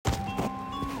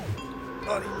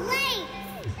funny.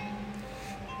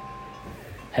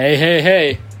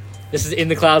 Hey. This is In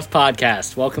the Clouds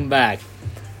podcast. Welcome back.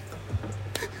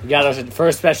 We got our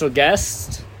first special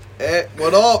guest. Hey,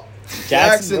 what up?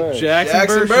 Jackson Bird. Jackson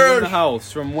Bird Bird. in the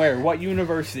house. From where? What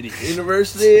university?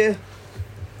 University.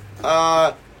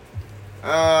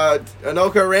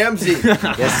 Anoka Ramsey.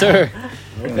 Yes, sir.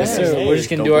 Yes, sir. We're just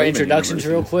going to do our introductions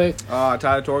real quick.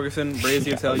 Tyler Torgerson,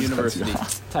 Brazy Hotel University.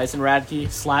 Tyson Radke,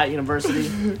 Slat University.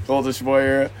 Goldish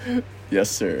Boyer. Yes,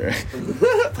 sir.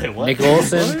 Wait, what? Nick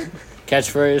Olson.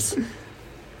 Catchphrase.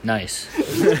 Nice.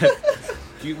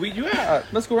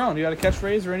 Let's go around. You got a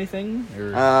catchphrase or anything? Or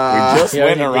We just He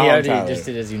went already, around, he already Tyler. just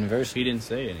did his he university. didn't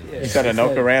say anything. He said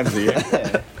Anoka Ramsey.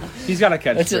 He's got a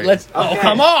catchphrase. Let's, Oh,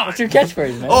 come on! What's your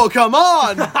catchphrase, man? Oh, come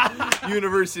on!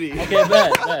 University. Okay,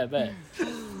 bet.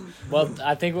 Well,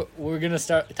 I think we're going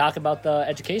to talk about the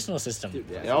educational system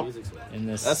Yep. in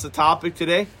this. That's the topic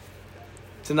tonight.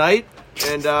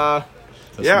 And,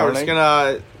 we're just morning.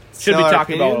 gonna... Should be sell our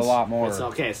talking about it a opinions. lot more. It's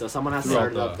okay, so someone has to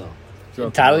Throughout start it up, though.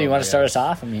 Tyler, you want to start us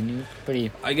off? I mean, you're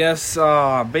pretty... I guess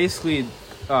basically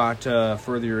to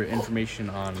further your information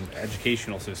on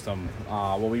educational system,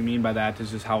 what we mean by that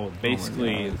is just how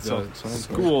basically God. the So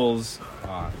schools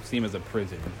seem as a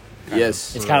prison.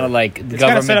 Yes. It's kind of like the It's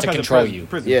kind of set government up to as a control you.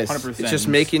 prison, Yes. 100%. It's just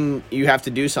making you have to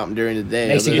do something during the day.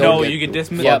 Makes Other you than You get you can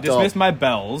dismiss, Yeah. dismiss my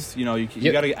bells. You know, you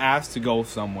Yep. got to get asked to go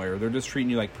somewhere. They're just treating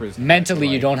you like prison. Mentally,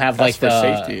 you don't have That's like for the...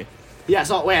 safety. Yeah,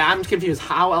 so wait, I'm confused.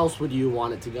 How else would you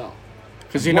want it to go?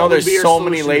 Because you What know would there's be your so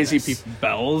many solution to lazy this? people.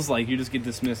 Bells, like you just get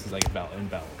dismissed as like bells.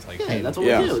 Like, Yeah, hey, that's what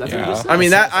Yeah. we do. That's what Yeah. we just said. I mean,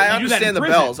 that I You do that in understand the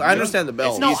prison, bells. I you know? understand the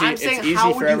bells. No, easy- I'm it's saying easy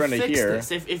how for would everyone you to fix hear.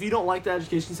 this? If you don't like the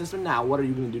education system now, what are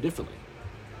you going to do differently?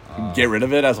 Get rid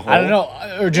of it as a whole. I don't know,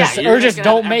 or just you're or just just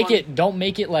gonna don't have make everyone- it. Don't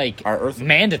make it like Our Earth-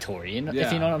 mandatory. You know, if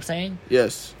Yeah. you know what I'm saying.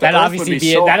 Yes. That Earth obviously would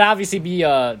be so- that obviously be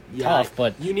Yeah, tough,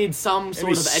 but you need some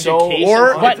sort of so- education.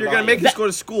 Or on if you're gonna life. make us go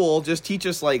to school, just teach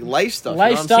us like life stuff.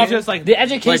 life you know what I'm stuff. saying? Just like- the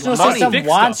educational like money. system Fix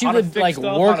wants stuff, you how to to fix like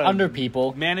stuff, work how to under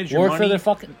people, manage your work for money. their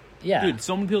fucking Dude,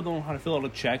 so many people don't know how to fill out a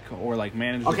check or like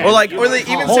manage. Okay. their- Or like, You or went they,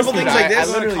 to even college. simple Most things of like the this.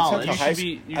 I literally took a You should be-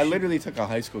 you I should- literally took a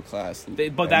high school class. but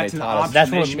and that's they an taught us- option. That's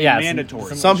They what- should be yeah,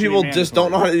 mandatory. Some It should be people just don't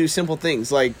know how mandatory. to do simple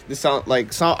things. Like this sound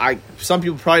like some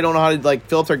people probably don't know how to like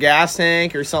fill up their gas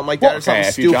tank or something like that, or Okay, something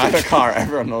if you drive a stupid. car,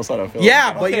 everyone knows how to fill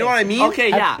Yeah, it. but you know what I mean? Okay,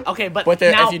 yeah, okay, but But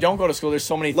now, if you don't go to school, there's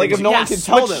so many Like, things. if no yeah, one can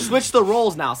tell switch, them. switch the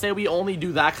roles now. Say we only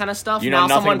do that kind of stuff. You know now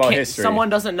nothing someone about can't, history. someone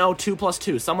doesn't know 2 +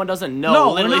 2. Someone doesn't know No,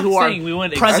 we're literally not who our saying we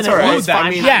wouldn't president That's all right. was. I five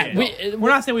mean, years yeah. ago. We're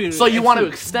not saying we. So you want to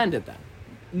exclude- extend it then?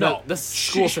 No, the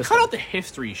school Shh, system. Cut out the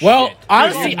history. Well, shit.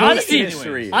 honestly, Dude, honestly,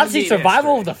 history. honestly, Need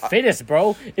survival history. of the fittest,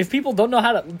 bro. If people don't know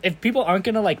how to, if people aren't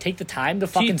gonna like take the time to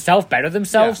fucking Keep- self better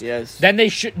themselves, Yeah. Yes. then they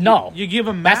should no. You give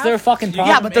them That's math. their fucking you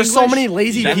problem. Yeah, but there's so English, many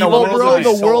lazy then the people, world bro. would be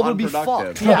The so world would be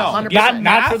unproductive. fucked. No, Yeah, 100%. not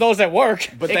math- for those that work,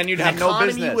 But then you'd have the no economy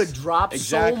business. would drop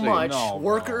Exactly. so much. No, bro.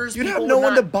 Workers, You'd have people no would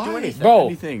one to not do buy anything. Bro.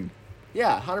 anything.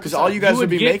 Yeah, 100%. Because all you guys You would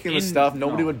be would get making the in- stuff.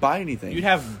 Nobody no. would buy anything. You'd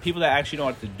have people that actually know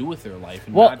what to do with their life.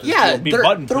 And Well, not just yeah, be there-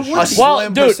 button there pushers. would be- well,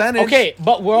 slim dude. percentage. Okay,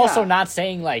 but we're also Yeah. not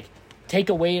saying like take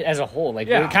away it as a whole. Like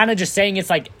Yeah. we're kind of just saying it's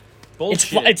like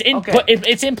Bullshit. it's in Okay.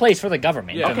 it's in place for the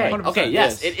government. Yeah. Okay, 100%, okay,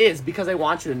 yes, yes. it is because they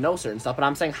want you to know certain stuff. But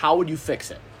I'm saying, how would you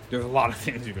fix it? There's a lot of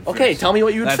things you can. Okay, fix. tell me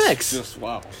what you would That's fix. Just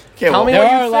wow. Okay, Tell me There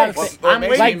what are you a lot of fix. things. What I'm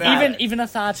makes waiting. me Like mad? even the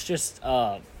thoughts just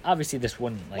obviously this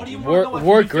wouldn't like What do you wanna know what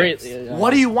work can be great. fixed?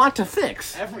 What do you want to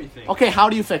fix? Everything. Okay, how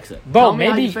do you fix it? Bro, Tell me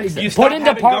how maybe you fix you it. put in Stop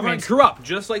having government departments. corrupt,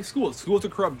 just like schools. Schools are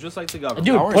corrupt, just like the government.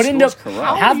 Dude, How are put in the schools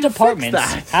corrupt? How have do you fix departments.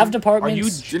 that? Have Are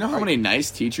departments. Do you know how many nice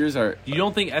teachers are? You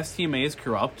don't think STMA is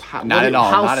corrupt? Not at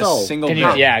all. How Not so? a single. Can you,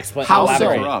 bit. yeah, explain. How Not so?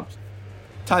 elaborate. corrupt.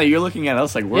 Tyler, you're looking at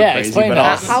us like we're Yeah, crazy, explain but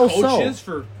that. us, How so? Coaches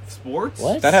for sports?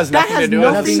 What? that has That nothing has to do with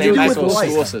the nothing to same do high with school life.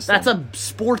 school system. That's a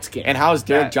sports game. And how is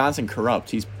Derek That- Johnson corrupt?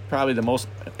 He's probably the most.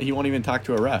 He won't even talk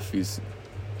to a ref. He's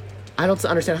I don't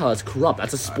understand how that's corrupt.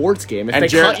 That's a sports game. If And they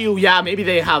Jared- cut you, yeah, maybe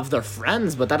they have their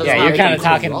friends, but that doesn't. Yeah, you're kind of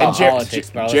talking about Jared- politics,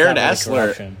 bro. It's Jared not really Essler-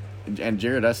 corruption. and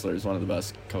Jared Essler is one of the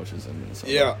best coaches in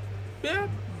Minnesota. Yeah. Yeah.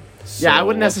 Yeah, I So,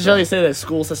 wouldn't what's necessarily the- say the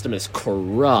school system is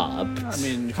corrupt. I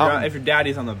mean, How- if your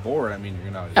daddy's on the board, I mean,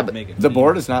 you're gonna Yeah, but make it. The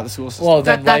board is not the school system. Well,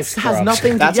 That then that life's has corrupt.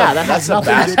 nothing. To, that's yeah, a, that has that's a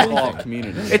nothing to do with basketball anything.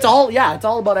 community. It's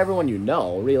all about everyone you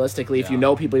know. Realistically, if you Yeah.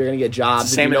 know people, you're gonna get jobs. If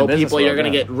Same you in know the business people, you're world,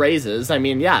 gonna yeah. get raises. I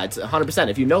mean, yeah, it's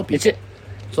 100%. If you know people, It's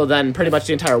so then pretty much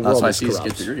the entire That's world why is C's corrupt.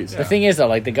 get degrees. The thing is though,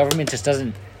 like the government just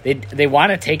doesn't. They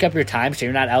want to take up your time, so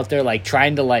you're not out there like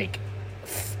trying to like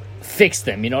fix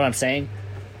them. You know what I'm saying?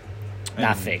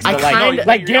 not fixed, I but like, kinda-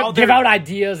 like you're out give there- out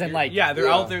ideas and like Yeah, they're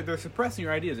Yeah. out there. They're suppressing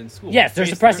your ideas in school. yes, they're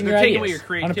suppressing they're your taking ideas. away your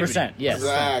creativity. 100%. Yes,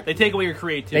 Exactly. They take away your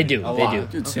creativity. They do. A They lot. do.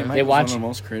 Dude, St. They Michael's want one of you- the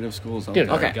most creative schools out dude.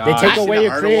 there. Okay. They take Actually, away the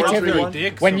your art awards are creativity like-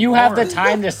 Dicks when or you have the bars.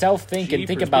 time to self-think and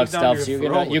think Jeepers, about goes down stuff. your So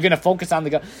throat. you're gonna focus on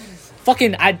the.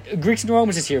 Fucking Greeks and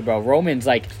Romans is here, bro. Romans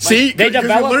like See, they you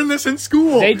develop. learn this in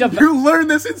school. They you learn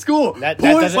this in school. That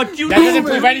Boys, doesn't, what you that doesn't do,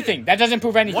 prove man. anything. That doesn't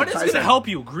prove anything. What is going to help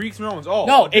you, Greeks and Romans? Oh,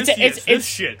 No, this it's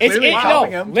shit. It's Clearly no.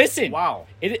 helping him. Listen, Wow.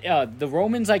 The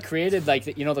Romans like created like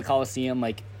the Colosseum,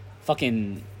 like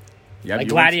fucking Yeah, like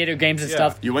you went- gladiator games and yeah.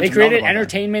 stuff. You went They to created Melbourne about that.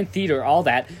 entertainment, theater, all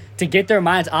that to get their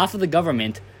minds off of the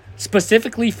government,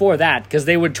 specifically for that because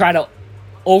they would try to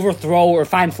overthrow or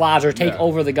find flaws or take Yeah.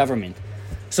 over the government.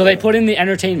 So they put in the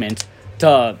entertainment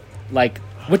to like,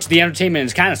 which the entertainment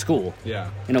is kind of school Yeah.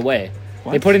 in a way.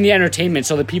 They What? put in the entertainment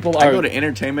so the people I are. go to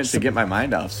entertainment to get my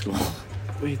mind off school.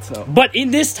 Wait, so But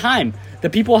in this time, the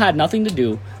people had nothing to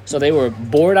do, so they were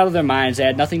bored out of their minds. They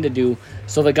had nothing to do,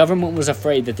 so the government was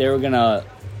afraid that they were gonna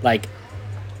like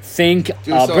think,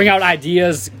 Do something. bring out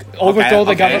ideas, overthrow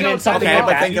the Okay, government, something okay, like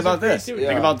but that. think about this. Yeah.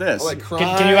 Think about this. like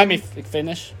Can you let me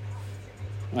finish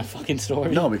my fucking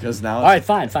story? No, because now. All right,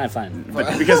 fine.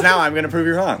 But because now I'm going to prove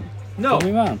you wrong. No.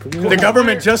 Prove me wrong. Prove me The wrong.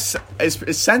 government just is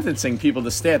sentencing people to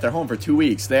stay at their home for 2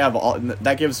 weeks. They have all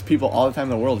that gives people all the time in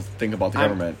the world to think about the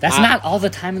government. That's not all the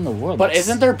time in the world. But That's-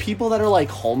 isn't there people that are like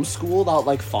homeschooled out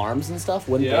like farms and stuff?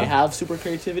 Wouldn't Yeah. they have super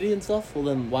creativity and stuff? Well,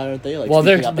 then why aren't they like Well,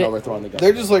 speaking they're- up they- and overthrowing the they're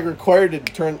government? just like required to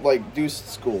turn like do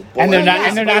school, And they're But, not- like,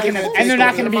 and they're not they gonna- can and they're take not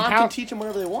over gonna the- be Vermont pow- can teach them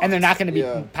whatever they want. and they're not going to be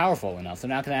Yeah. powerful enough. They're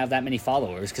not going to have that many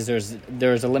followers because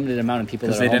there's a limited amount of people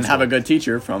that Because are they didn't have a homeschooled. good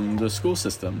teacher from the school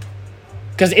system.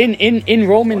 Because in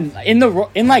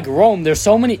Rome, there's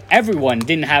so many. Everyone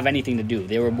didn't have anything to do.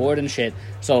 They were bored and shit.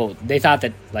 So they thought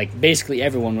that like basically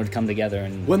everyone would come together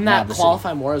and. Wouldn't mob that the city.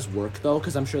 qualify more as work though?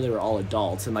 Because I'm sure they were all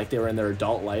adults and like they were in their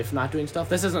adult life, not doing stuff.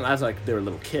 This isn't as like they were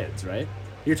little kids, right?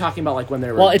 You're talking about like when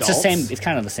they were. Well, adults? it's the same. It's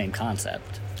kind of the same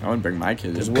concept. I wouldn't bring my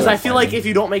kids. Because I feel like if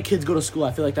you don't make kids go to school,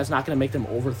 I feel like that's not going to make them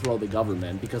overthrow the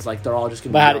government because like they're all just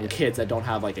going But how to be young do- kids that don't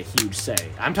have like a huge say.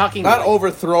 I'm talking not like,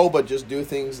 overthrow, but just do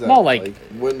things that No, like-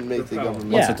 wouldn't make the government.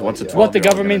 Yeah, what's a yeah. what the 12-year-old gonna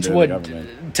governments do to would the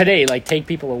government? today, like take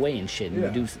people away and shit, and Yeah.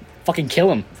 do fucking kill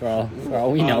them for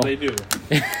all we know. They do.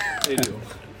 They do.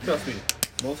 Trust me.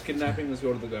 Most kidnappings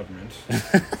go to the government.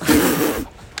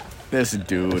 This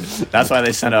dude. That's why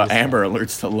they send out Amber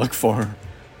Alerts to look for her.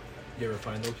 You ever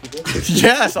find those people?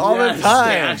 Yes, all Yes, the they time.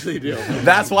 actually do.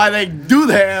 That's why they do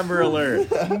the Amber Alert.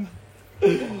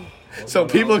 So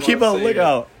people keep a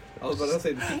lookout. I was about to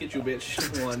say the Pikachu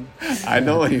bitch won. I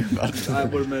know what you're about to I say.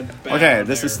 would have been bad Okay, on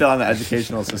this there. is still on the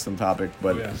educational system topic,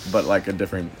 but Oh, yeah. but like a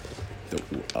different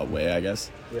way, I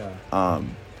guess. Yeah.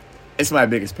 It's my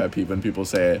biggest pet peeve when people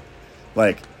say,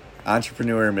 like,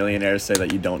 entrepreneur millionaires say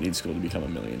that you don't need school to become a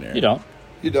millionaire. You don't.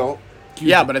 You don't.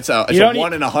 Yeah, but it's a You don't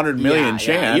 1 in 100 million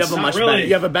chance. You have a Not much really. better.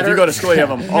 You have a If better. you go to school, you have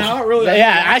a. Not really.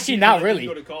 Yeah, actually, not really.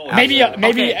 Go to college. Maybe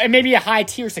Okay. maybe a high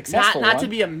tier not successful not one. to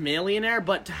be a millionaire,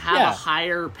 but to have Yeah. a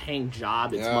higher paying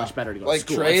job, it's Yeah. much better to go Like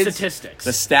to school. trades? Like statistics.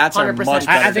 The stats are 100%. much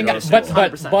better. I think, to go to but school.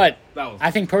 100%. That was,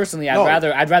 I think personally, No.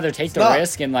 I'd rather take the not.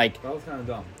 risk and like that was kind of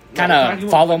dumb. kind No, of you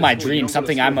follow don't go my to school, you dream, don't go to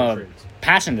something school I'm for trades.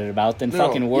 passionate about, than No.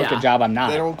 fucking work Yeah. a job I'm not.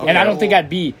 They don't- And I don't think well, I'd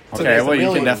be. Okay, there's well, you can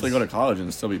millions. definitely go to college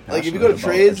and still be passionate. Like, if you go to about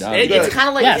trades, a job. you It's kind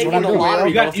of like Yeah, it's taking what I'm the doing. lottery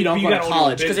You got- though, if you don't you go to got only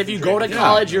college. one Because if you business go to trade.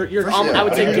 college, you're For sure. I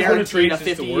would say If you go to guaranteed a trades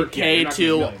just to work, yeah, 50K you're not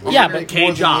to gonna be Yeah, 100K more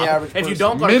than the job. average If you person.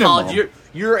 don't go to Minimum. college,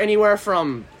 you're anywhere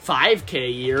from 5K a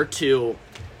year to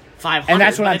 500. And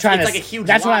that's what but I'm trying it's to. like a huge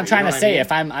That's what I'm lottery, trying you to know say.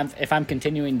 what I mean? If I'm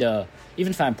continuing to,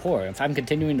 even if I'm poor, if I'm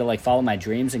continuing to like follow my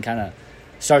dreams and kind of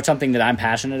start something that I'm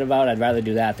passionate about, I'd rather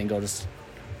do that than go to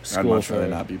I'd school much rather for.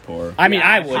 not be poor. I mean, Yeah,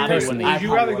 I I would probably personally. wouldn't. Would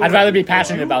you rather go I'd rather be would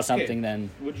passionate you- about okay. something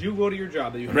than. Would you go to your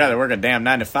job that you I'd rather work a damn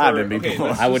 9 to 5 than be Okay, poor.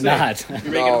 let's I would just say not.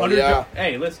 You're making No, 100. yeah.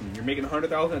 Hey, listen, you're making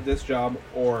 100,000 at this job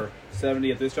or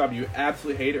 70 at this job. You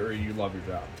absolutely hate it or you love your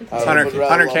job. I would 100, rather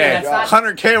love 100K. my job.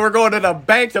 100K, we're going to the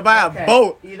bank to buy a Okay,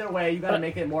 boat. Either way, you gotta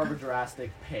make it more of a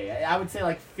drastic pay. I would say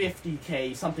like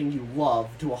 50K, something you love,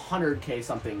 to 100K,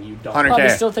 something you don't. 100K. Probably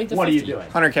still take the. What are you 50. doing?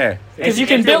 100K. Because you If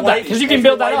can you're build that. white- Because you if can you're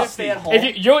build that white up. and stay at home-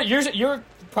 If you're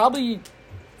probably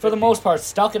for the most part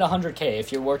stuck at 100K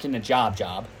if you're working a job.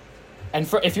 And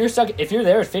if you're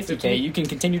there at 50K, you can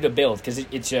continue to build because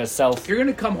it's just If you're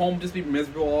gonna come home just be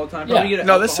miserable all the time, Yeah. probably get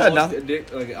No, this said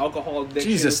alcohol addiction.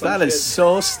 Jesus, or some that is shit.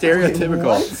 so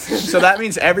stereotypical. So that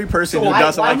means every person who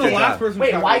doesn't I'm like the their last job. person.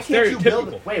 Wait, talking why about can't you build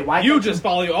stereotypical. it? Wait, why You can't just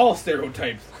follow all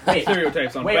stereotypes.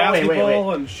 Stereotypes on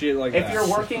basketball and shit like that. If you're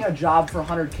working a job for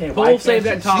 100K, we'll save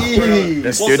that talk. Jeez.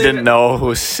 This dude didn't know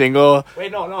who single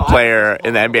Wait, no. player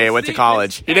in the NBA went to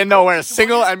college. He didn't know where a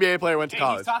single NBA player went to Hey, he's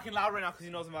college. talking loud right now because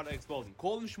he knows I'm about to expose him.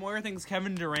 Colton Schmoyer thinks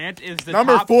Kevin Durant is the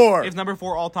Number top, 4. Is number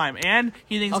 4 all time, and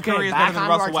he thinks Okay, Curry is back better than on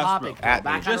Russell our Westbrook. topic. Back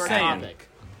on Just our saying. topic.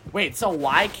 Wait, so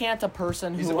why can't a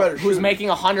person He's a better who's shooter. making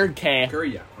 100K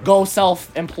Curry, yeah. go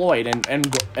self-employed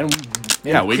and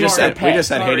Yeah, we just said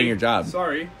Sorry. hating your job.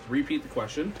 Sorry. Repeat the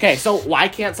question. Okay, so why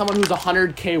can't someone who's a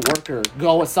 100K worker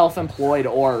go self-employed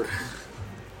or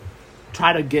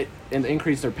try to get and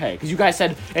increase their pay? Because you guys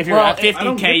said if you're Well, at I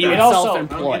don't 50K, get you that. would It also-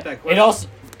 self-employed. it also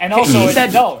He it-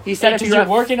 said- no. he said if because you're you're at-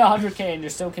 working 100K and you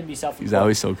still can be self-employed. He's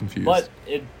always so confused. But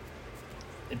it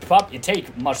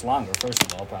take much longer. First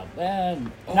of all, probably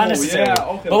Oh, not necessarily. yeah,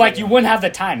 okay, but like okay. you wouldn't have the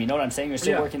time. You know what I'm saying? You're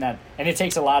still Yeah. working that, and it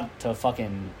takes a lot to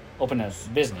fucking open a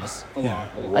business. A lot.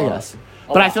 I guess.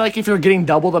 But I feel like if you're getting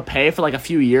double the pay for like a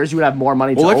few years, you would have more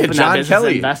money to Well, look open at that John business and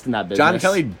Kelly. invest in that business. John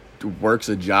Kelly works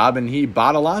a job and he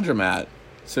bought a laundromat.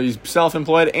 So he's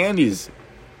self-employed and he's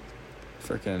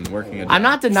freaking working a job. I'm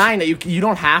not denying that you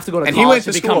don't have to go to And he college went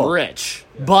to to become school. rich,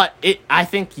 but I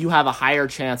think you have a higher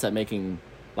chance at making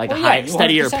like Well, a yeah, high,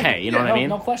 steadier 100%. pay. You know Yeah, what I mean?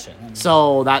 No question.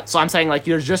 So I'm saying like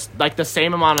there's just like the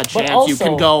same amount of But chance you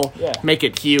can also- go yeah. make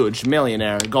it huge,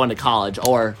 millionaire, going to college,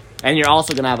 and you're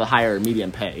also gonna have a higher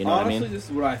median pay. You know Honestly, what I mean? this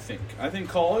is what I think. I think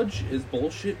college is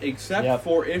bullshit, except Yep.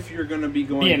 for if you're going to be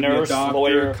going Be a to nurse, be a doctor,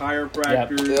 lawyer.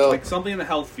 chiropractor, Yep. like something in the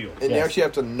health field. And you Yes. actually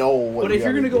have to know what. But if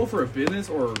you're going going to go for a business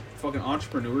or fucking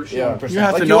entrepreneurship, yeah, 100%. You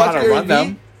have like to you know watch how to Gary run Vee,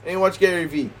 them. And you watch Gary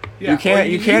Vee. yeah, You can't- or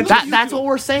you can't- go to That's YouTube. what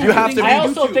we're saying. You have to I be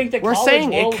also YouTube. think that We're college saying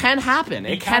will it can happen. be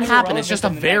It can kind of happen. It's just a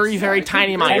irrelevant in the very, next- very Yeah,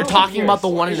 tiny it amount. You're could be talking about the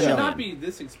years. one It in a should million. not be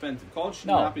this expensive. College should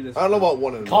No. not be this. I don't know about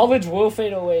one of them. College will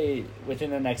fade away within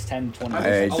the next 10, 20 I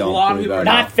years. A don't lot of believe people that. are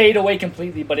Not fade away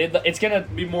completely, but it's gonna.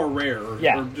 be more rare, or,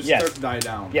 Yeah, or just yes. start to die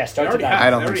down. Yeah, start They to already die have. down. I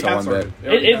don't They think already so have one started. bit. They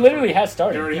already It have literally started. has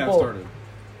started. They already People, have started.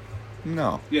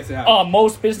 No. Yes, it has.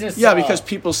 Most business. Yeah, because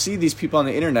people see these people on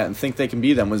the internet and think they can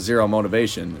be them with zero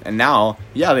motivation. And now,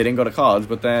 yeah, they didn't go to college,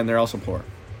 but then they're also poor.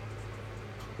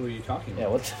 Who are you talking Yeah,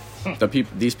 about? what?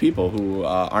 These people who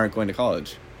aren't going to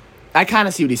college. I kind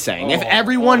of see what he's saying. If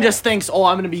everyone just thinks, "Oh,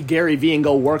 I'm going to be Gary Vee and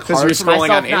go work 'Cause hard you're for scrolling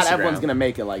myself," on not Instagram. everyone's going to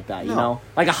make it like that. You No. know,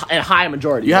 like a high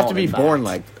majority. You have to won't, be in born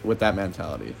fact. like with that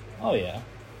mentality. Oh yeah.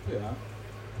 Yeah.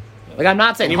 Like I'm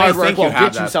not saying You may hard work think you won't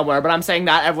have get you that. somewhere, but I'm saying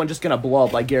not everyone's just going to blow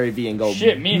up like Gary Vee and go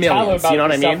Shit, me and Tyler millions. about You know what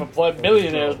to I be mean? self-employed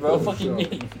millionaires, bro. Fucking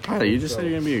me. Tyler, you just said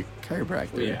you're gonna be a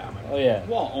chiropractor. Yeah. Oh yeah.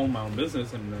 Well, I'll own my own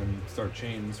business and then start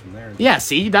chains from there. Yeah,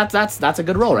 see, that's a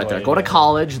good role right there. Go to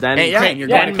college, then Hey, yeah, great, and you're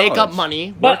go going and to make up college.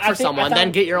 money, But work I for think- I someone, thought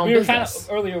then get your own we were business.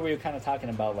 Earlier, we were kind of talking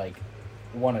about like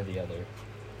one or the other.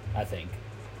 I think,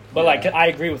 but like I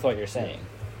agree with what you're saying.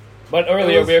 But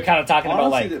earlier we were kind of talking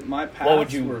about Honestly, like that my paths what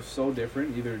would you- were so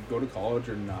different. Either go to college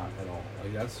or not at all.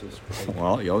 Like that's just crazy.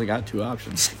 Well, you only got two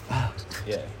options.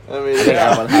 yeah. I mean, Yeah,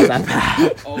 yeah, but how's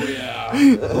that? Oh yeah,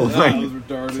 that was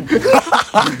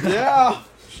retarded. yeah.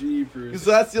 Jeepers, Because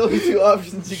that's the only two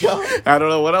options you got. I don't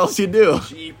know what else you do.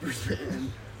 jeepers,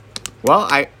 man. Well,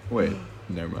 wait.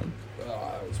 Never mind. Oh,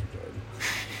 that was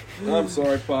retarded. I'm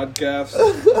sorry, podcast.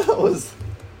 That was.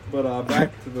 But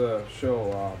back to the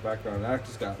show. Background. That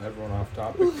just got everyone off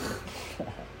topic.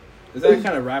 Does that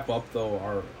kind of wrap up though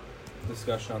our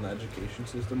discussion on the education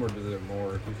system, or does it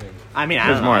more? Do you think? I mean, I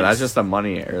There's don't more. know. That's just the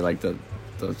money or like the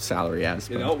salary You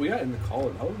aspect. know, we got into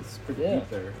college. That was pretty Yeah. deep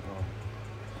there.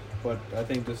 But I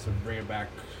think just to bring it back,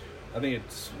 I think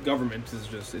it's government is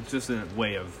just a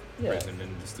way of Yeah. prison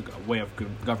and just a way of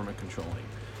government controlling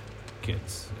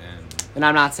kids and And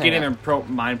I'm not saying getting that. their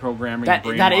mind programming. That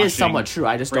is brainwashing- somewhat true.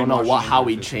 I just don't know brainwashing how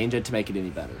we'd individuals. change it to make it any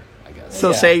better. I guess.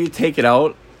 So Yeah. say you take it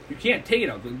out. You can't take it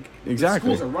out. Exactly.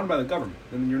 The schools are run by the government,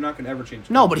 and you're not going to ever change.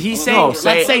 No, but he's saying, No, let's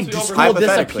say- say Unless we school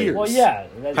hypothetically. disappears. Well, yeah.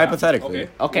 that's- Hypothetically. Okay.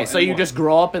 Okay, Well, so and you what? just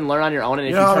grow up and learn on your own, and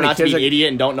if You you, know how turn many out to be kids an are- idiot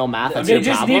and don't know math, that's They your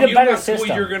just problem. need a If you better have school,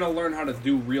 system. You're going to learn how to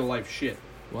do real life shit.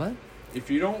 What?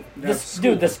 If you don't have This,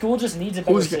 school, dude, the school just needs a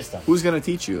better system. Who's gonna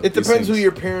teach you? It these depends who things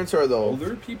your parents are, though.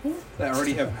 older people that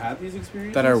already have had these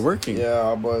experiences that are working.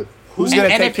 Yeah, but Who's And-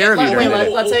 gonna and take if- care of you wait, during wait, the day?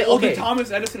 let's say, Did okay.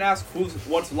 Thomas Edison ask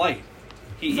what's light?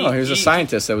 No, he was a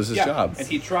scientist. That was his Yeah, job. and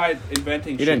he tried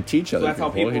inventing. He didn't teach other that's how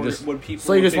people, he people. just- Would people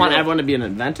So you would just want figure out- everyone to be an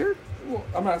inventor? Well,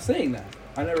 I'm not saying that.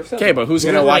 I never said. Okay, that. but who's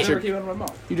Those gonna words watch never your- came out of my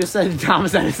mouth. You just said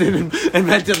Thomas Edison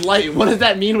invented light. What does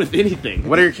that mean with anything?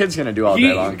 What are your kids gonna do all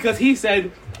day long? Because he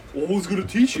said, "Well, who's going to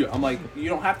teach you?" I'm like, you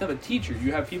don't have to have a teacher.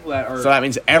 You have people that are. So that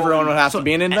means everyone would have to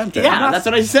be an inventor. Yeah, that's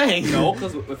what I'm saying. No,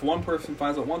 because if one person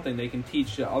finds out one thing, they can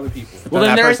teach to other people. Well, then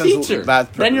that they're a person's- teacher.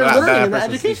 that- Then you're that learning in the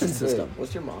person's education teacher. system.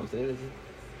 What's your mom's name?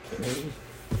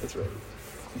 That's right.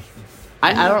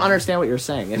 I don't understand what you're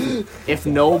saying. If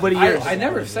nobody, I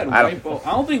never said I don't- wipe out.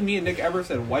 I don't think me and Nick ever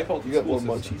said wipe out the You got school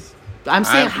more system. munchies. I'm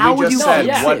saying, we how would just you said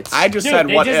fix what- it? I just Dude, said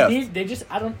they what just if. Need, they just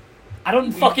I don't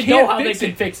You fucking can't know how they fix can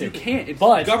it. fix it. You can't. It's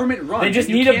But government run. they just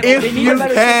You need a- can't- If If they need you a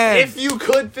better can. If you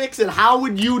could fix it, how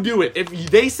would you do it? If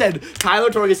they said,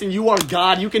 Tyler Torgerson, you are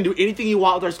God, you can do anything you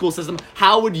want with our school system,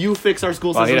 how would you fix our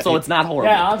school Well, system he- so it's not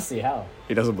horrible? Yeah, honestly, how?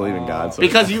 He doesn't believe in God. So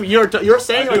Because you're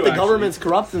saying I like do, the actually. government's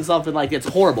corrupt and stuff, and like it's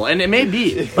horrible, and it may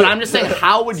be. But I'm just saying,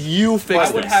 how would you fix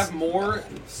I would this? have more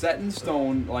set in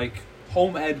stone, like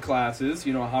home ed classes.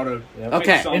 You know how to. Yep. fix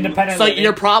Okay. some- Independent So living.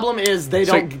 your problem is they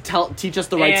So- don't teach us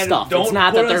the right and stuff. Don't It's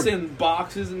not put that us they're in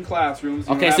boxes in classrooms.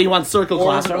 Okay, have so you want circle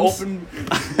more of an classrooms? Open,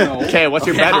 no. okay, what's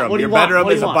your Okay, bedroom? what do Your you want? bedroom What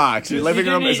do is you a want? box. Your living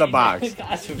room is a box.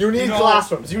 You need You know,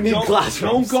 classrooms. You need don't,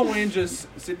 classrooms. Don't go in. Just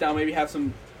sit down. Maybe have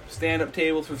some stand-up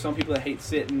tables for some people that hate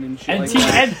sitting and shit and like teach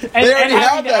that. and They already having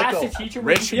have to that, ask though. the teacher when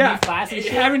Rich- you should Yeah, leave class and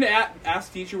shit. having to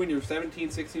ask teacher when you're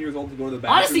 17, 16 years old to go to the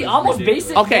bathroom. Honestly, is almost ridiculous.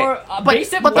 basic. Okay, More, but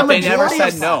the But they never majority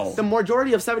said of, no. The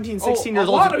majority of 17, 16 years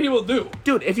a old, lot of people do.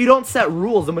 dude. If you don't set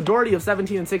rules, the majority of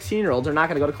 17 and 16-year-olds are not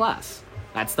going to go to class.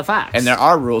 That's the fact. And there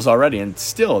are rules already, and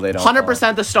still they don't.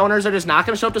 100% the stoners are just not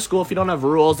going to show up to school if you don't have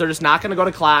rules. They're just not going to go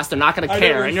to class. They're not going to I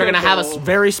care, never and you're going to said have a so.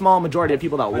 very small majority of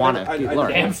people that want never- to I-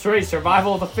 learn. Damn straight,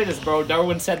 survival of the fittest, bro.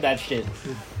 Darwin said that shit.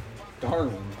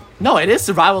 Darwin. No, it is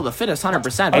survival of the fittest, 100%. But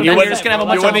And then you you're wouldn't, just going to have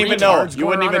a you bunch wouldn't of even know. retards You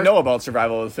wouldn't going even on know about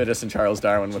survival of the fittest and Charles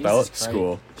Darwin without Jesus Christ.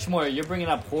 school. Shmore, you're bringing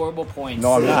up horrible points.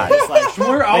 No, I'm not. It's like,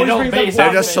 Shmore always don't brings up base They're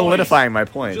off just of solidifying my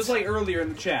points. Just like earlier in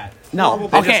the chat. No, Horrible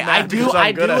They okay, just I mad do because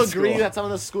I'm good at agree school. that some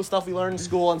of the school stuff we learn in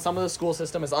school and some of the school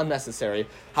system is unnecessary.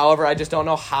 However, I just don't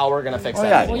know how we're going to fix Oh, that.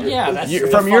 yeah. anymore. well, yeah, that's You,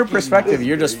 the from your fucking- perspective,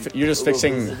 you're just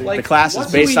fixing Like, the classes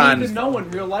what based do we on. need to know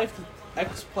in real life?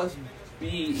 X plus B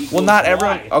equals Well, not Y.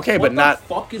 everyone- okay, What but the not-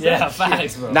 fuck is Yeah, that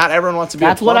facts, shit? bro. Not everyone wants to be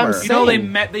That's a what I'm plumber. saying. You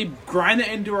know, they grind it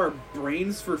into our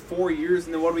brains for 4 years,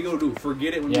 and then what do we go do?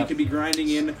 Forget it when we Yep. could be grinding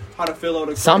in how to fill out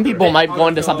a. Some calculator, people might how go to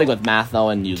into fill something out- with math, though,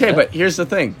 and use Okay, it. but here's the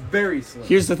thing. very slim.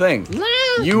 Here's the thing.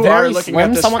 You Very are looking slim.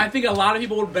 at this. Someone- I think a lot of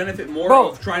people would benefit more Bro,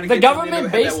 of trying to the get something government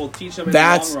in their head base- that will teach them in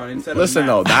That's the long run instead listen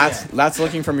of though. math. That's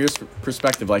looking from your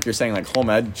perspective. Like you're saying, like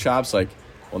home ed shops. Like,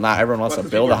 well, not everyone wants to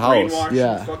But build a people are house. brainwashed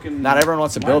Yeah. and fucking- Not everyone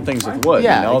wants to build things with wood.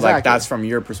 Yeah, you know, like exactly. that's from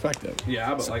your perspective.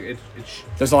 Yeah, but like it's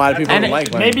There's a lot of people And who it-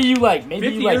 like maybe learning. you like 50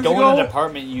 go years in ago- a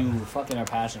department you fucking are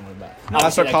passionate about. That's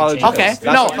Obviously, what that college could is. Okay, change.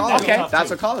 That's no, what college okay. is. That's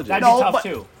what college is. That'd No, be tough but-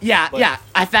 too. Yeah, But- yeah.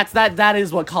 That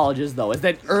is what college is, though. Is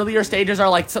that earlier stages are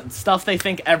like stuff they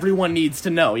think everyone needs to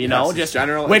know. You know, Yes, just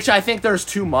general- which I think there's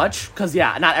too much because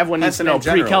not everyone needs That's to know in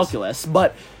generals. pre-calculus,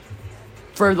 but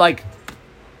for like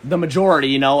the majority,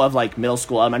 you know, of like middle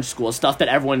school, elementary school stuff that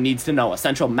everyone needs to know,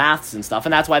 essential maths and stuff,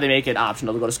 and that's why they make it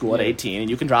optional to go to school at 18,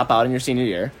 and you can drop out in your senior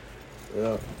year.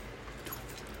 Yeah.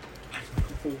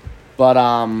 But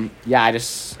yeah, I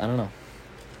don't know.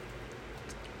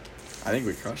 I think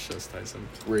we crushed this, Tyson.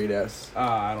 Great ass.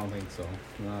 I don't think so.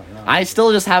 No. I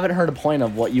still just haven't heard a point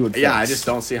of what you would. Yeah, I fix. just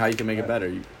don't see how you can make it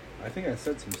better. I think I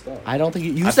said some stuff. I don't think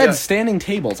you I said feel- standing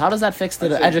tables. How does that fix I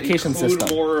the said education include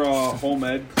system? More home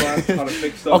ed class, how to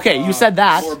fix stuff. Okay, you said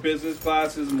that. More business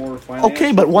classes, more finance.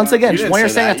 Okay, but once again, You didn't when you're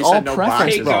say saying that. that's You all said no preference,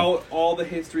 boxes. Take bro. out all the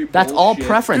history. That's all bullshit.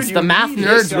 preference. Dude, The you math need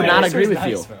nerds history. would not History's agree with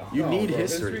nice, you. bro. You need bro,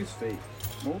 history. History's fake.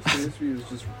 Most of history is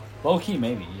just Low key,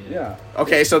 maybe. yeah.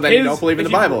 Okay, so then you Is- don't believe in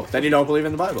if the you- Bible. Then you don't believe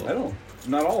in the Bible. I don't.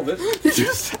 Not all of it.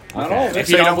 Just- Not all of it. If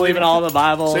you don't believe in all the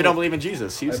Bible, So you don't believe in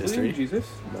Jesus? He I was believe history. in Jesus.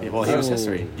 Yeah, well, he was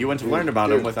history. You wouldn't have learned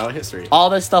about him without history. all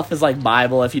this stuff is like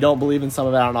Bible. If you don't believe in some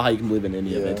of it, I don't know how you can believe in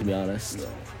any of Yeah. it, to be honest.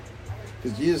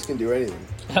 Because Jesus can do anything.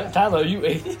 Tyler, are you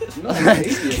atheist? No, I'm not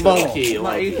atheist at all. Low-key, I'm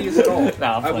not low-key. atheist at all. No, I'm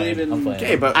I playing. believe in. I'm playing.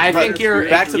 Okay, but I but think you're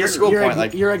back to the you're- school you're, point.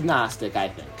 Like, you're agnostic. I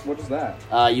think What is that?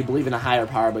 you believe in a higher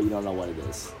power, but you don't know what it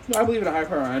is. No, I believe in a higher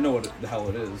power. And I know what the hell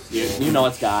it is. You know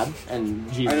it's God and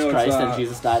I Jesus know it's, Christ, and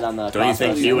Jesus died on the Don't you cross.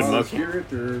 think for us. he would Holy look-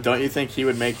 Spirit or don't you think he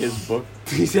would make his book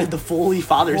He said the Holy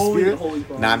Father Holy, Spirit. Holy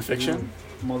Father, nonfiction?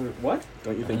 Mother, what?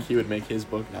 Don't you think he would make his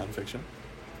book nonfiction?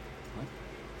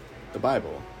 The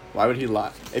Bible. Why would he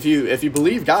lie? If you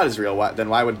believe God is real, then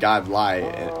why would God lie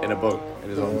in a book in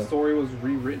his The own? story was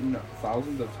rewritten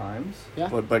thousands of times. Yeah.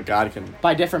 But God can.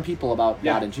 By different people about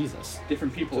Yeah. God and Jesus.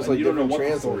 Different people, Just and like you don't know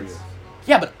different what the story translates. is.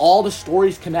 Yeah, but all the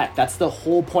stories connect. That's the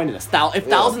whole point of this. If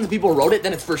thousands of people wrote it,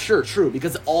 then it's for sure true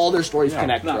because all their stories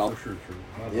connect, bro. Not for sure true.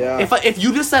 Yeah. If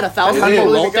you just said 1,000 How do you people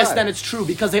believe in wrote this, God? then it's true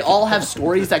because they all have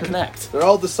stories that connect. They're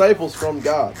all disciples from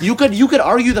God. You could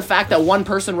argue the fact that one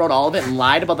person wrote all of it and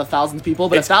lied about the thousands of people,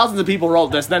 but if thousands of people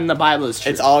wrote this, then the Bible is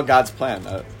true. It's all God's plan.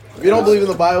 If you don't believe in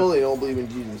the Bible, then you don't believe in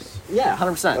Jesus. Yeah,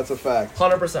 100%. That's a fact.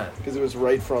 100%. Because it was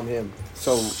right from him.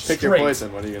 So pick your Straight.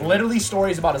 poison. What are you gonna do? Literally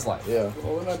stories about his life. Yeah.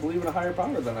 Well, then I believe in a higher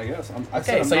power. Then I guess.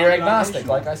 Okay, so you're agnostic,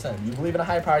 like I said. You believe in a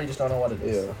higher power, you just don't know what it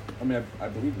is. Yeah. I mean, I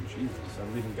believe in Jesus. I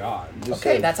believe in God. Just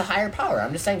Okay, said- that's a higher power.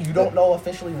 I'm just saying you don't know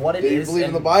officially what it Then you is. believe in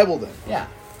and- the Bible then. Yeah.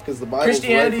 Because the Bible.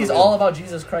 Christianity is all about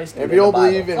Jesus Christ. If dude, you don't and the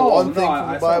Bible. believe in one thing from I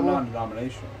the said Bible,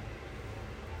 non-denominational.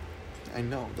 I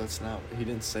know that's not. He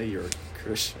didn't say you're a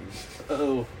Christian.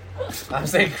 Oh. I'm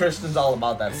saying Christian's all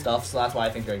about that stuff, so that's why I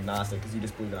think you're agnostic, because you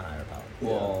just believe in a higher power.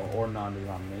 Well, or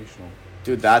non-denominational.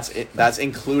 Dude, that's it. That's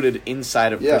included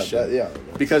inside of yeah, Christian. yeah.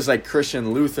 Because like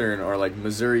Christian Lutheran or like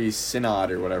Missouri Synod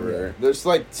or whatever, There's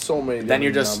like so many. then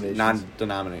you're different just denominations.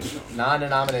 non-denominational.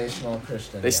 Non-denominational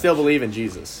Christian. They yeah. still believe in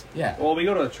Jesus. Yeah. Well, we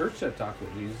go to a church that talks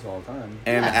about Jesus all the time.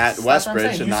 And Yes, at that's what I'm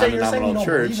Westbridge, saying. a You say- you're saying you non-denominational don't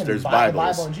church, believe in there's the Bibles.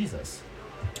 Bible and Jesus.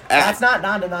 At- That's not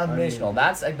non-denominational. I mean,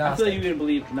 That's I feel agnostic. like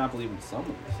you can not believe in some of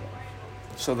this stuff.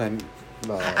 So then,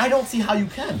 No. I don't see how you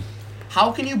can. How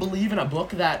can you believe in a book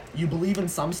that you believe in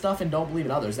some stuff and don't believe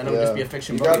in others? Then it would just be a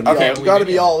fiction You book. gotta, and be, you Okay, all, don't you gotta believe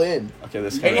be in it. all in. okay,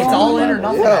 this. It's all in or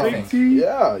nothing. Yeah. I think.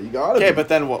 Yeah, you gotta. Okay, be. but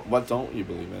then what don't you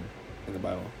believe in the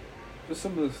Bible? Just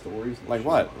some of the stories. and Like shit.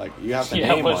 what? Like you have to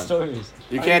Yeah, name what one. stories?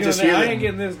 You I can't ain't just getting- hear I ain't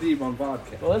them. getting this deep on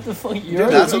podcast. What the fuck? Dude,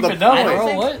 that's what the even know, point- bro.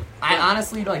 I What? I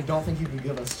honestly don't think you can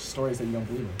give us stories that you don't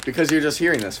believe in. Because you're just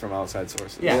hearing this from outside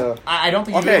sources. Yeah, Yeah. I don't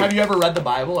think. Okay. Have you ever read the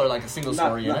Bible or like a single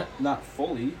story in it? Not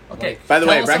fully. Okay. By the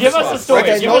tell way, us breakfast Give us club. a story.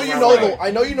 Like I Give know us you a know story. the.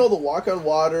 I know you know the walk on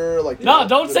water. Like No, the,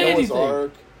 don't the say Noah's anything.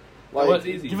 Ark. Like, Like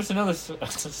easy. Give us another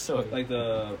story. Like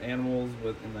the animals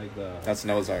with and like the. That's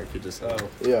Noah's Ark. You just said. Oh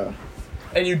yeah.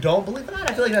 And you don't believe in that?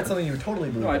 I feel like that's something you would totally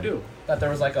believe. no, I in. do. That there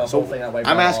was like a So, whole thing that wiped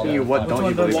I'm out asking all you, the- what Which don't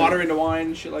one you does- believe in? Water into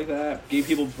wine, shit like that. Gave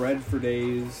people bread for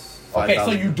days. Okay, so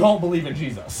 5,000. you don't believe in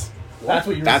Jesus. That's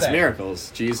what you're That's saying.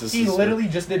 miracles. Jesus. He is- literally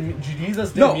just did.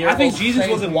 Jesus did No, miracles. I think Jesus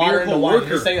changed was a water miracle into wine. worker.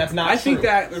 You're saying that's not I think true.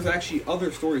 that there's actually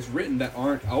other stories written that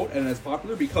aren't out and as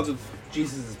popular because of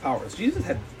Jesus' powers. Jesus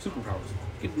had superpowers.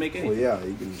 He could make Well, anything. yeah.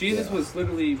 You can. Jesus yeah. was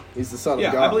literally. He's the son of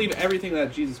Yeah, God. I believe everything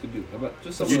that Jesus could do. But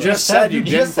just some You of just said you You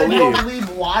didn't just said you don't believe.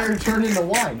 believe water turned into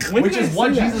wine, When which did I is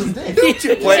what say that? Jesus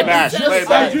did. Play it back. Play it I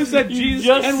back. just said You Jesus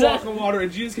just can said- walk on water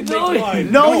and Jesus can No, make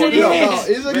wine. No, No, you no, didn't.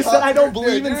 He's a You said I don't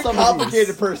believe in you're a some of these.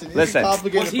 complicated person. He's Listen. a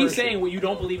complicated Was he person. saying, well, you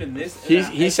don't believe in this?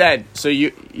 He said so.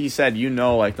 He said you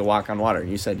know like the walk on water. And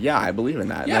you said yeah, I believe in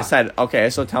that. And I Yeah. said okay,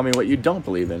 so tell me what you don't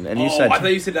believe in. And you Oh, said I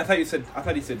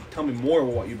thought he said, tell me more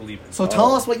about what you believe in. So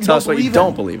tell us what you tell don't us what believe you don't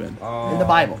in believe in. in the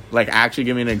Bible. Like actually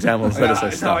give me an example instead of say Now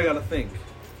I stuff. gotta think.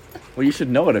 Well, you should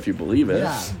know it if you believe it.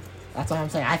 Yeah, that's what I'm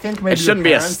saying. I think maybe It shouldn't your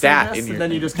be a parents stat say this, in your and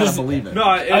then you thing. just kind of believe it. No,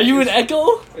 Are you an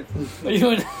echo? Are you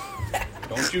an?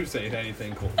 Don't you say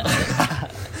anything, Cole.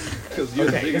 Because you're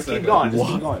the Okay, biggest just keep echo. going. Just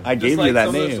keep going. I Just gave like you that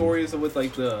some of the name. stories with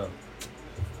like the,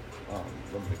 what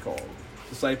are they called?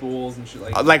 Disciples and shit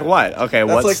like. Like what? Okay,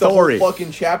 That's what like story? the whole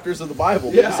fucking chapters of the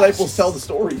Bible. Yeah. The disciples tell the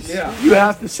stories. Yeah. You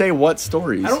have to say what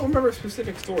stories. I don't remember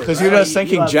specific stories. Because I you're like- just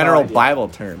thinking have no general idea. Bible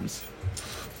terms.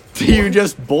 You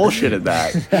just bullshitted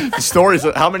that. The stories.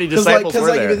 How many Because disciples like, were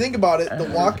if there? you think about it, the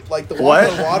walk What?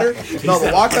 on water. No,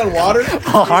 the walk on water.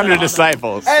 100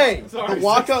 disciples. Hey, Sorry, the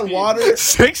walk on 16. water.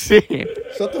 16.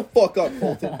 Shut the fuck up,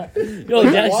 Colton. Yo,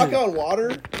 The Jackson. walk on water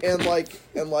and the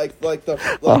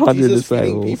 100 Jesus feeding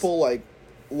disciples. people like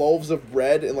loaves of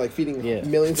bread and like feeding Yeah.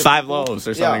 millions of 5 people. loaves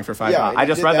or something for 5 yeah, pounds. I and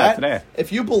just did read that today.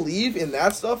 If you believe in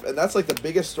that stuff and that's like the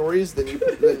biggest stories, then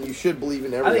you should believe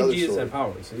in every I think other Jesus story. had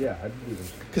powers, so yeah, I believe in.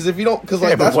 Because if you don't, because Yeah,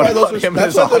 like but that's what why those about are him that's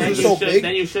as why a those are hundred? so big.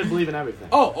 Then you should believe in everything.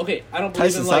 Oh, okay. I don't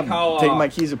believe Tyson, in like stop how. taking my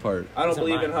keys apart. I don't These are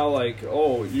believe in mine. how like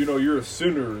you're a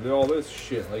sinner and all this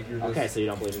shit like you're just. Okay, so you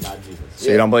don't believe in God and Jesus.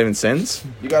 So you don't believe in sins?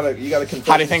 You gotta confess.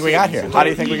 How do you think we got here? How do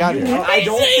you think we got here? I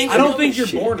don't think you're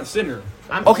born a sinner.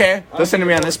 Okay, listen to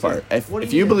me on this part. What If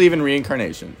do you you mean? believe in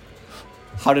reincarnation,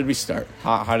 how did we start?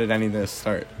 How did any of this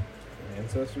start?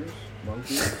 Ancestors,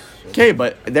 monkeys. Okay,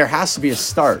 but there has to be a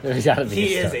start. There's gotta be.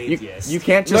 He a is start. atheist. You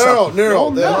can't No, just. no, no.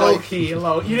 No, Like,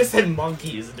 you just said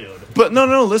monkeys, dude. But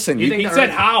no, listen. You think He the said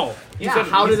earth- how? Yeah,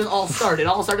 how did it all start? It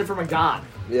all started from a god.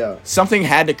 yeah. something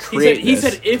had to He create said, he this.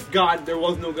 said if God, there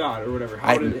was no God or whatever.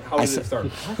 How did I it said- start?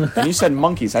 And you said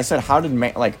monkeys. I said, how did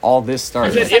all this I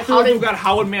start? said said, if there how was no did- God,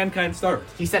 how would mankind start?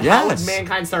 He said, how would Yes.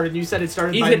 mankind start? And you said it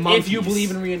started He by said monkeys. if you believe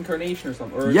in reincarnation or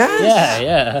something. Or Yes.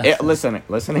 Yeah, yeah.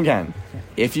 Listen again.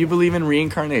 If you believe in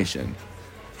reincarnation,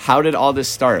 how did all this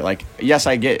start? Like, yes,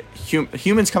 I get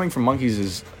humans coming from monkeys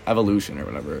is evolution or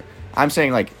whatever. I'm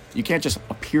saying, like, you can't just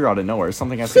appear out of nowhere.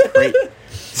 Something has to create.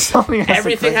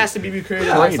 Everything has to be created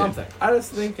by Created. something. I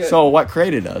just think So what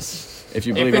created us? If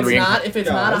you believe in reincarnation. If it's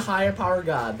not a higher power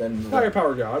God, then higher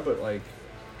power God, but like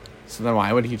So then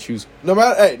why would he choose? No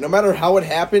matter how it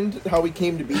happened, how he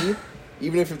came to be,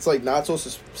 even if it's like not so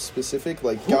specific,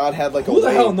 like God had like a who the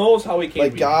way. hell knows how he came?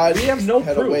 Like to be? God we have no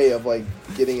had proof. a way of like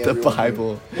getting The everyone.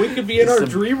 Bible. We could be in It's our the-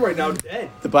 dream right now, dead.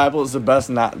 The Bible is the best.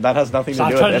 Not that has nothing to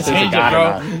Stop do trying with to if there's a change it, God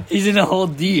or bro. not. He's in a hole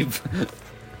deep.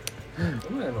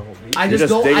 I'm not in a whole I You're just just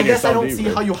don't. I digging guess I yourself don't deep, see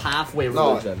man. how you halfway No.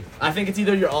 religion. I think it's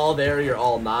either you're all there or you're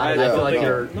all not. I And I feel don't like think-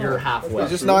 you're no. halfway.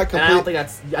 It's just not And I don't complete.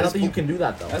 think I don't think you can do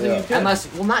that though. I think Yeah. you can. Unless,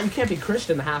 you can't be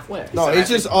Christian halfway. No, it's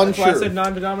just That's why I unsure. said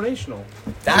non-denominational.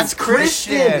 That's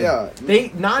Christian. Yeah,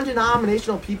 They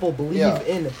non-denominational people believe Yeah.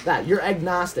 in that. You're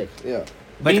agnostic. yeah.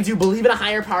 Means you believe in a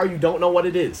higher power. You don't know what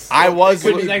it is. I was.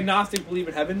 Could agnostic believe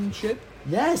in heaven and shit?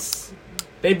 Yes.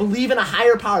 They believe in a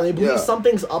higher power. They believe Yeah.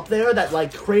 something's up there that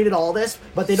like created all this,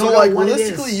 but they don't So know like what it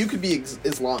realistically, is. you could be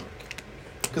Islamic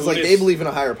because like they Buddhist. believe in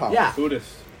a higher power. Yeah. Buddhist.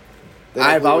 They don't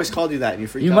I've believe- always called you that, and you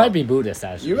freaked You out. might be Buddhist,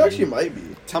 actually. You actually might be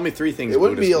Tell me 3 things. It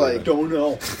wouldn't Buddhists be believe like- in. Don't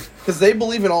know. because they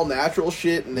believe in all natural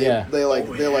shit and they Yeah. they like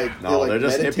they like No, they like they're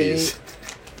just meditate. hippies.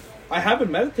 I have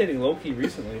been meditating low-key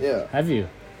recently. Yeah, Have you?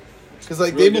 because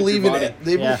like Really they good for believe your in body. it.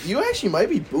 They Yeah. you actually might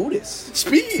be Buddhist.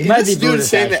 Speaking, Might this be dude Buddhist,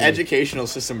 saying the actually. educational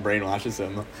system brainwashes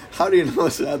him. How do you know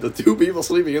that? The 2 people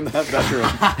sleeping in that bedroom.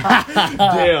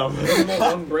 Damn. You're the most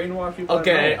unbrainwashed people I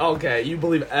Okay, know. okay. You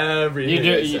believe everything. You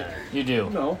do. they You, say. you do.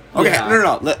 No. Okay, Yeah.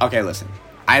 no. Okay, listen.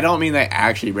 I don't mean they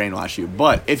actually brainwash you,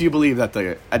 but if you believe that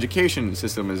the education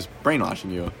system is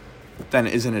brainwashing you, then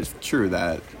isn't it true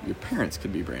that your parents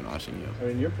could be brainwashing you? I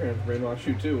mean, your parents brainwash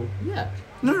you too. Yeah.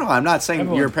 No, I'm not saying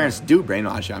Everyone's your parents do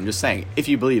brainwash you. I'm just saying if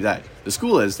you believe that the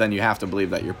school is, then you have to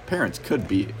believe that your parents could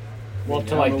be. Well, Yeah,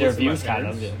 to I'm like gonna their listen to my views, kind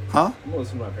of. parents. Yeah. Huh? I'm gonna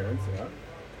listen to my parents, yeah.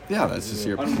 Yeah, that's just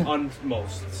your. On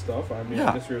most stuff. I mean, Yeah.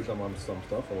 I disagree with them on some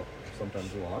stuff, sometimes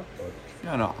a lot,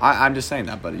 but No. I'm just saying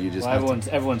that, but you just Well, have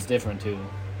to. everyone's different too.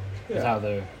 That's yeah. how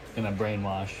they're gonna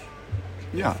brainwash.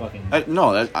 Yeah. fucking-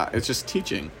 No, it's just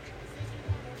teaching.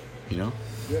 You know,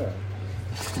 Yeah.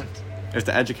 if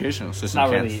the educational It's system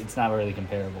not can't. really. It's not really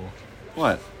comparable.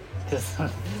 What? 'Cause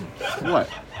What?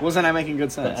 Wasn't I making good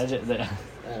the sense? I don't know. This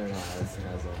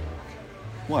guy's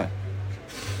What?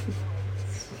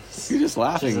 You're just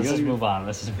laughing. let's You just gotta- move on.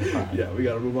 Let's just move on. Yeah, we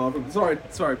gotta move on from. Sorry,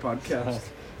 podcast.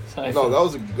 Sorry, No, that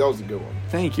was a good one.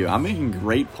 Thank you. I'm making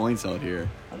great points out here.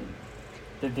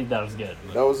 didn't think that was good.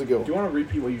 but- That was a good Do you one. want to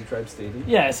repeat what you tried stating?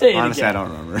 Yeah, say it Honestly, again. I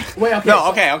don't remember. Wait, okay. No, so-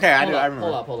 okay, I do. Hold I up,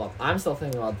 remember. hold up. I'm still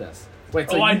thinking about this. Wait,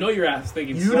 so Oh, I you- know your ass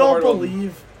thinking. You so don't hard about-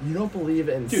 believe. You don't believe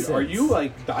in. Dude, are sins. you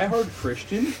like diehard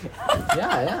Christian? Yeah,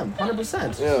 I am.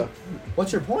 100%. Yeah,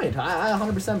 What's your point? I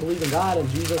 100% believe in God and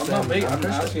Jesus. I'm not and making. I'm I'm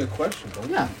Christian. asking a question. Don't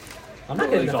Yeah. I'm not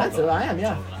No, getting it's all defensive. I am.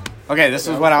 Yeah. Okay, this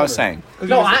is what I was saying.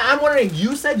 No, I'm wondering.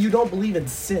 You said you don't believe in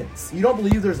sins. You don't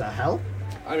believe there's a hell.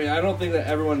 I mean, I don't think that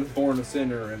everyone is born a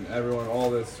sinner and everyone all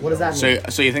this. What does that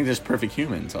So you think there's perfect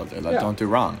humans out there that Yeah. don't do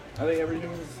wrong? I think every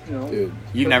human is, dude. perfect-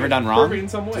 You've never done wrong? Perfect in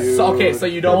some way. Dude. So okay, so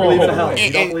you don't Whoa. believe in hell. In-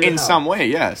 You don't believe in In hell. some way,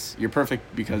 yes. You're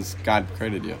perfect because God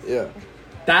created you. Yeah,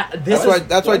 This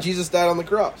that's why Jesus died on the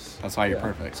cross. That's why you're Yeah.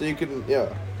 perfect. So you can So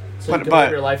So you But- can but-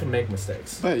 live your life and make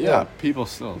mistakes. But yeah, Yeah. people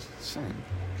still sin.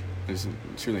 There's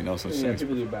truly no such Yeah, thing.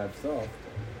 people do bad stuff.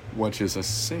 Which is a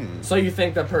sin. So you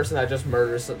think the person that just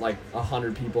murders like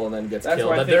 100 people and then gets That's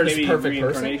killed, why I that they're think just maybe perfect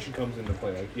person? reincarnation comes into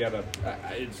play. Like, you gotta.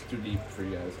 It's too deep for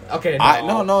you guys. Now. Okay,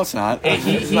 No, it's not.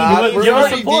 It's not. We're give us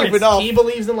already some points. deep enough. He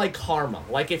believes in like karma.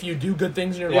 Like if you do good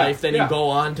things in your Yeah, life, then yeah. you go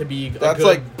on to be. That's a good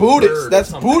like Buddhist. bird or That's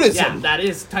something. Buddhism. Yeah, that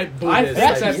is type I Buddhist. think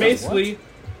Like, that's basically,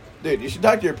 Dude, you should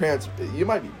talk to your parents. You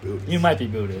might be Buddhist. You might be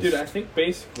Buddhist. dude. I think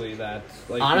basically that's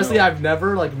like. honestly, you know, I've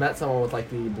never like met someone with like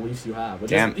the beliefs you have,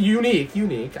 which Damn. is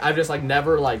unique. I've just like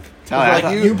never like. Tell like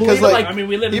I- you, you believe because like, I mean,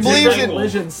 we live he in believes the in- same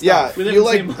religion stuff. yeah, We live you in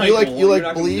the like same you Bible. like You're you like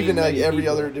not gonna believe in be like many every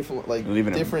people. other different like Believe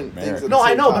in a different bear. things. At the No, I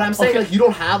same know, but time. I'm saying Okay. like you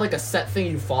don't have like a set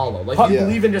thing you follow. Like Part- you Yeah.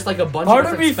 believe in just like a bunch Part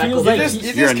of of different me feels speckles. like you of-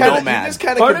 just You're a kinda, nomad. You just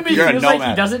kind Part of me You're a feels like he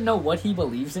nomad. doesn't know what he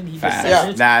believes in. He just Facts. says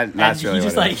Yeah. it. That's and really he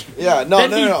just what it like. is. Yeah, no,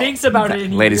 then no, he no. thinks about it.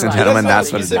 And Ladies and he gentlemen,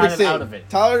 realizes that's he's what it got is. out of it.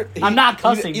 Tyler, I'm not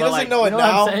cussing, He but doesn't like, know you it know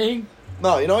now. what I'm saying?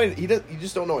 No, you know you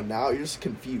just don't know it now. You're just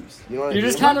confused. You know what I You're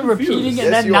mean? just kind of repeating Yes,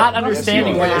 and then you not are. Yes,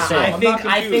 understanding you what are. you're Yeah, saying. I'm not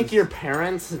I think confused. your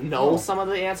parents know No. some of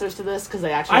the answers to this because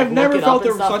they actually I've like, never look it felt up and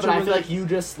there was stuff. such But a I feel like you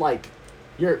just like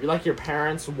your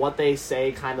parents, what they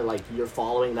say, kind of like you're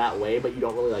following that way, but you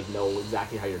don't really like know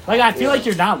exactly how you're talking. Like I feel Yeah. like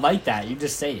you're not like that. You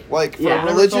just say it. Like for Yeah.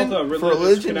 religion, I've never for felt a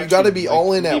religion, you connection, got to be like,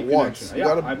 all in at deep once. connection. You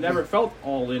Yeah, gotta I've never felt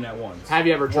all in at once. Have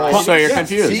you ever tried? Well, So you're Yes,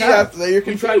 confused. See, yeah. after that, you're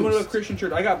We tried going to a confused. Christian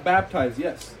church. I got baptized.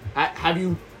 Yes. Have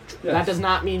you? Yes. That does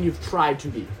not mean you've tried to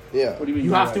be. Yeah. What do you mean?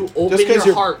 You have to open Just 'cause your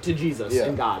you're- heart to Jesus Yeah.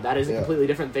 and God. That is a Yeah. completely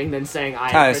different thing than saying I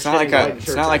am Ty, it's Christian not like and going a to it's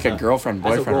church not like as a girlfriend as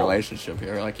a boyfriend role. relationship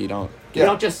here. Like you don't. You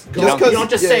don't just go. Just You 'cause- don't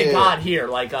just yeah, say yeah, God here.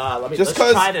 Like let's Just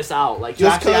 'cause- try this out. Like you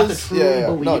just actually have to 'cause- truly yeah, yeah.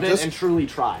 believe No, it just- and truly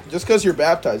try. Just because you're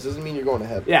baptized doesn't mean you're going to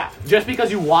heaven. Yeah, just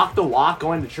because you walk the walk,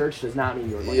 going to church does not mean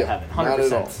you're going to heaven. not at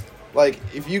 100%. all. Like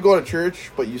if you go to church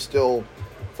but you still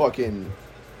fucking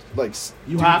like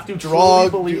You do have to truly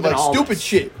drug, believe do, in like all stupid this.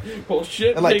 shit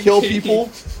Bullshit. and like kill people.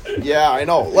 Yeah, I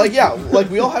know. Like like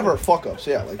we all have our fuck ups.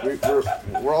 Yeah, like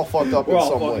we're all fucked up We're in all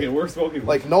some fucking. way. We're smoking.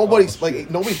 Like nobody's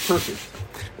nobody's perfect.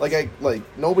 Like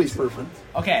nobody's perfect.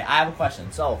 Okay, I have a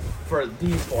question. So for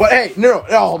these four, But hey, no,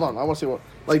 hold on. I want to say what.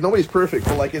 Like nobody's perfect,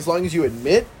 but like as long as you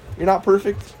admit you're not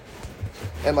perfect,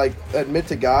 and like admit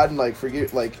to God and like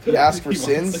forgive, like ask for He wants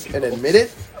sins to and go. admit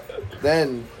it,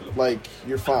 then like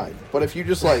you're fine. But if you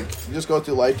just go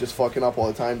through life just fucking up all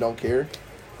the time, don't care,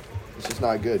 it's just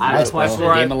not good. You I have a gotta, question.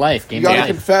 Well, game of life. you Game of gotta life.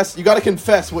 confess. You gotta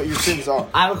confess what your sins are.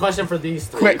 I have a question for these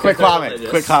three. Quick because they're comment. religious.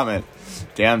 Quick comment.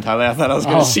 Damn, Tyler, I thought I was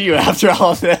gonna Oh. see you after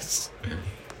all of this.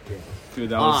 Dude,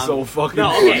 that was so fucking. No,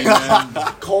 funny, okay. man.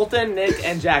 Colton, Nick,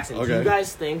 and Jackson. Do Okay. you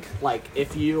guys think like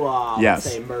if you Yes.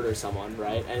 say murder someone,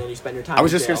 right, and then you spend your time? I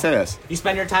was in just jail, gonna say this. You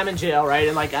spend your time in jail, right,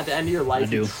 and like at the end of your life,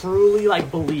 I you do. truly like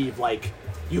believe, like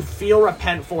you feel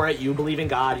repent for it. You believe in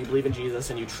God, you believe in Jesus,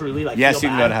 and you truly like. Yes, feel you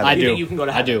can bad. go to heaven. I You do. think you can go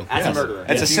to I heaven do. as Yes. a murderer.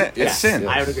 It's a sin. It's Yes, sin.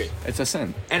 I would agree. It's a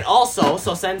sin. And also,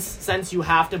 so since you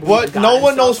have to believe What? in God No and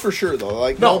one stuff- knows for sure though.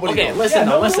 Like No, nobody. okay, knows. listen,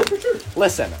 no, listen. for sure.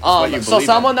 Listen, what you so believe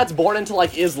someone in. that's born into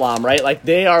like Islam, right? Like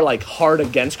they are like hard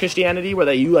against Christianity,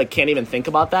 where you like can't even think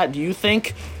about that. Do you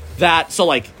think that? So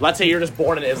like, let's say you're just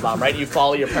born in Islam, right? You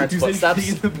follow your parents' footsteps.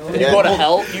 You Yeah. go to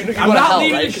hell. You go I'm to not hell,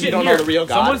 leaving right? this Because shit you don't here. know the real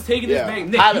God. Someone's taking Yeah. this bag.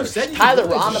 Nick, Tyler, you said you Tyler,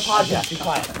 would. we're on the podcast. Be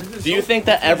quiet. Do you think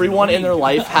that everyone in their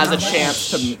life has a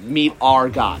chance to meet our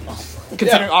God?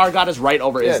 Considering Yeah. our God is right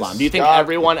over Yes. Islam, do you think God-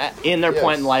 everyone in their Yes.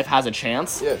 point in life has a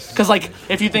chance? Yes. Because like,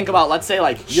 if you think about, let's say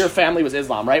like your family was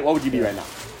Islam, right? What would you be right now?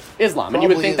 Islam, and you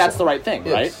would Probably think that's the Islam. right thing,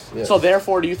 Yes, right? yes. So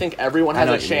therefore, do you think everyone has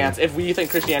know a what you mean. chance? If we think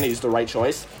Christianity is the right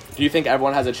choice, do you think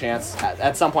everyone has a chance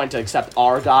at some point to accept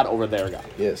our God over their God?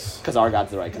 Yes. Because our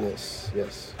God's the right God.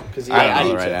 Yes. Because I don't I know do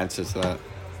the right too. answer to that.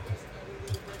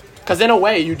 Because in a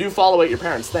way, you do follow what your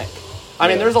parents think. I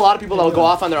mean, Yeah. there's a lot of people that will go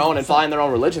off on their own and find their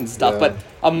own religions and stuff, Yeah. but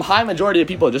a high majority of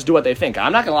people just do what they think.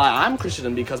 I'm not gonna lie, I'm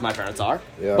Christian because my parents are.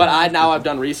 Yeah. But I've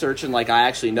done research and like I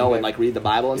actually know and like read the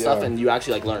Bible and stuff, Yeah. and you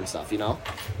actually like learn stuff, you know.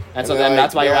 And so they, then like,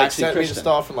 that's why they, you're like, actually sent me Christian. the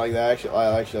stuff and like that.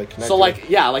 I actually like connected. So like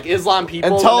yeah, like Islam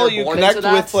people until when they're you born connect into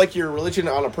that, with like your religion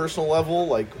on a personal level,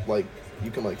 like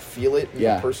you can like feel it in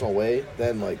Yeah. a personal way.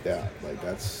 Then like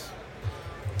that's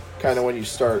kind of when you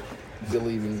start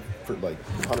believing for like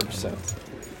 100%.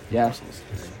 yeah,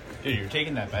 Dude, you're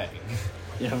taking that back.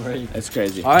 Yeah, right. it's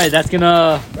crazy. All right, that's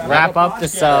gonna wrap up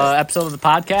this episode of the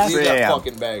podcast. Leave Yeah. that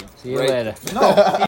fucking bag. See you right? later. No.